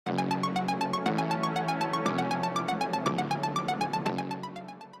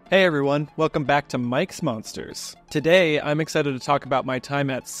Hey everyone, welcome back to Mike's Monsters. Today, I'm excited to talk about my time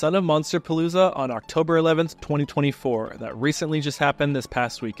at Son of Monsterpalooza on October 11th, 2024, that recently just happened this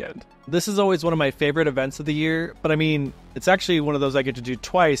past weekend. This is always one of my favorite events of the year, but it's actually one of those I get to do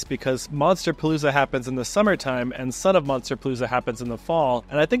twice because Monsterpalooza happens in the summertime and Son of Monsterpalooza happens in the fall,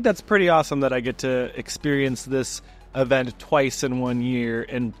 and I think that's pretty awesome that I get to experience this event twice in 1 year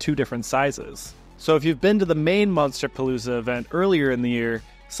in two different sizes. So if you've been to the main Monsterpalooza event earlier in the year,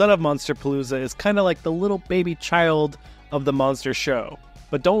 Son of Monsterpalooza is kind of like the little baby child of the monster show.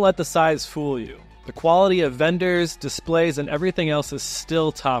 But don't let the size fool you. The quality of vendors, displays, and everything else is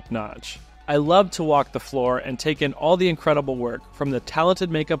still top-notch. I love to walk the floor and take in all the incredible work from the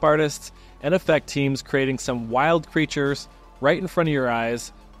talented makeup artists and effect teams creating some wild creatures right in front of your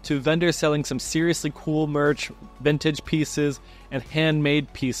eyes, to vendors selling some seriously cool merch, vintage pieces, and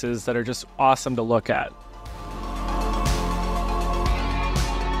handmade pieces that are just awesome to look at.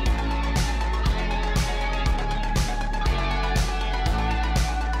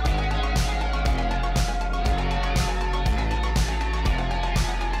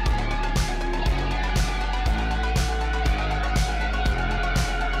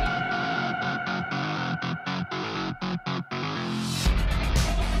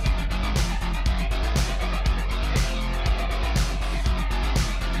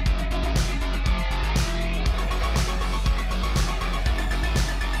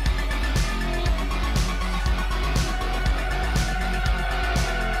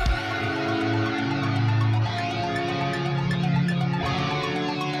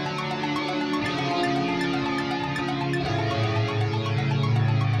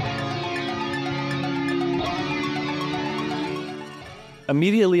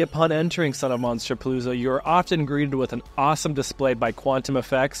 Immediately upon entering Son of Monsterpalooza, you are often greeted with an awesome display by Quantum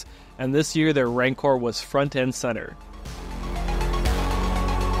Effects, and this year their Rancor was front and center.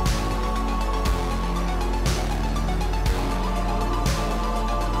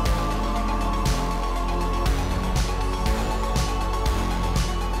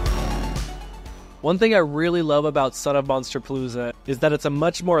 One thing I really love about Son of Monsterpalooza is that it's a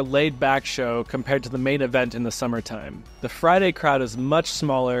much more laid-back show compared to the main event in the summertime. The Friday crowd is much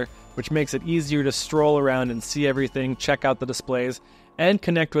smaller, which makes it easier to stroll around and see everything, check out the displays, and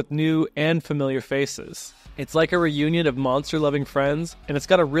connect with new and familiar faces. It's like a reunion of monster-loving friends, and it's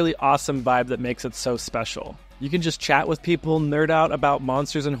got a really awesome vibe that makes it so special. You can just chat with people, nerd out about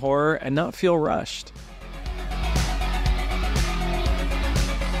monsters and horror, and not feel rushed.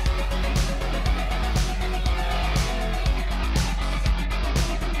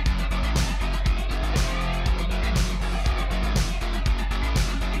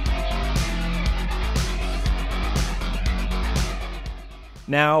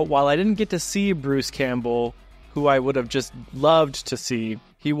 Now, while I didn't get to see Bruce Campbell, who I would have just loved to see,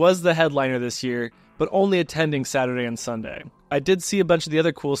 he was the headliner this year, but only attending Saturday and Sunday. I did see a bunch of the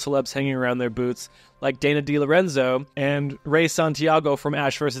other cool celebs hanging around their booths, like Dana DiLorenzo and Ray Santiago from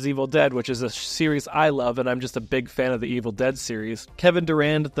Ash vs. Evil Dead, which is a series I love, and I'm just a big fan of the Evil Dead series. Kevin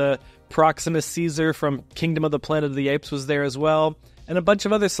Durand, the Proximus Caesar from Kingdom of the Planet of the Apes, was there as well. And a bunch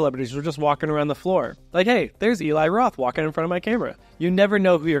of other celebrities were just walking around the floor. Like, hey, there's Eli Roth walking in front of my camera. You never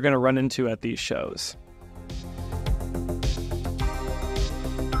know who you're going to run into at these shows.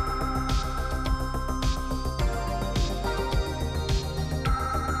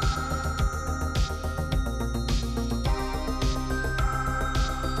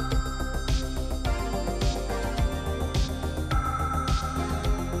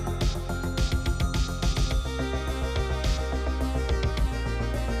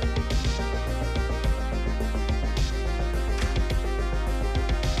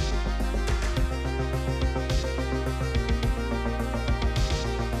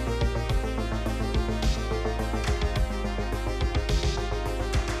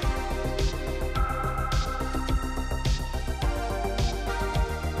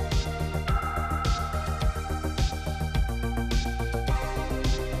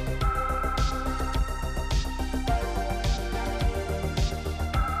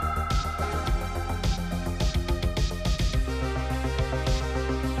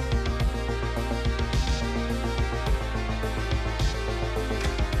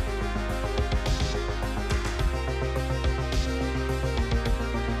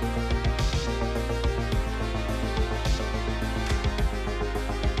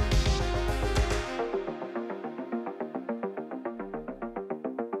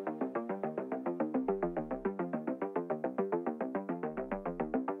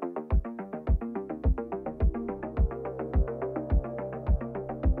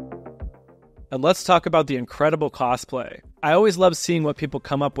 And let's talk about the incredible cosplay. I always love seeing what people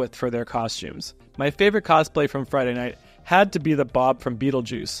come up with for their costumes. My favorite cosplay from Friday night had to be the Bob from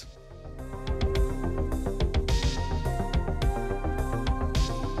Beetlejuice.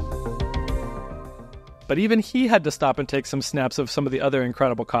 But even he had to stop and take some snaps of some of the other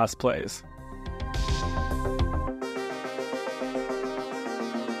incredible cosplays.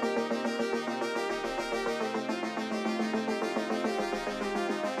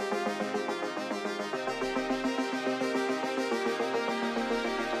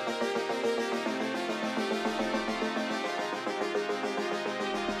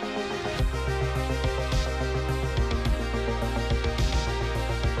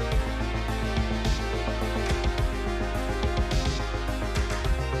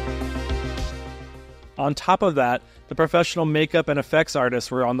 On top of that, the professional makeup and effects artists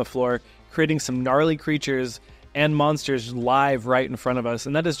were on the floor, creating some gnarly creatures and monsters live right in front of us,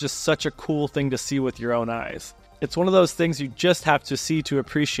 and that is just such a cool thing to see with your own eyes. It's one of those things you just have to see to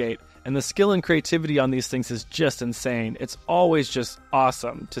appreciate, and the skill and creativity on these things is just insane. It's always just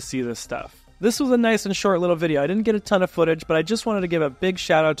awesome to see this stuff. This was a nice and short little video. I didn't get a ton of footage, but I just wanted to give a big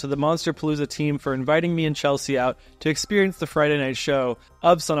shout out to the Monsterpalooza team for inviting me and Chelsea out to experience the Friday night show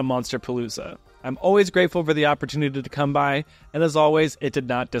of Son of Monsterpalooza. I'm always grateful for the opportunity to come by, and as always, it did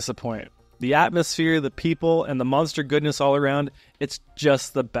not disappoint. The atmosphere, the people, and the monster goodness all around, it's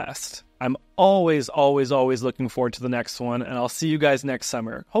just the best. I'm always looking forward to the next one, and I'll see you guys next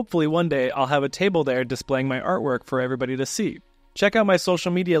summer. Hopefully one day I'll have a table there displaying my artwork for everybody to see. Check out my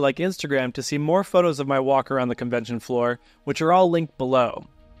social media like Instagram to see more photos of my walk around the convention floor, which are all linked below.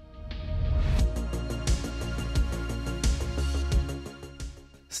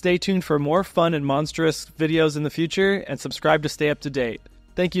 Stay tuned for more fun and monstrous videos in the future, and subscribe to stay up to date.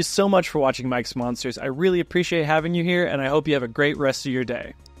 Thank you so much for watching Mike's Monsters. I really appreciate having you here, and I hope you have a great rest of your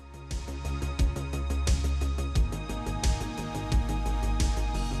day.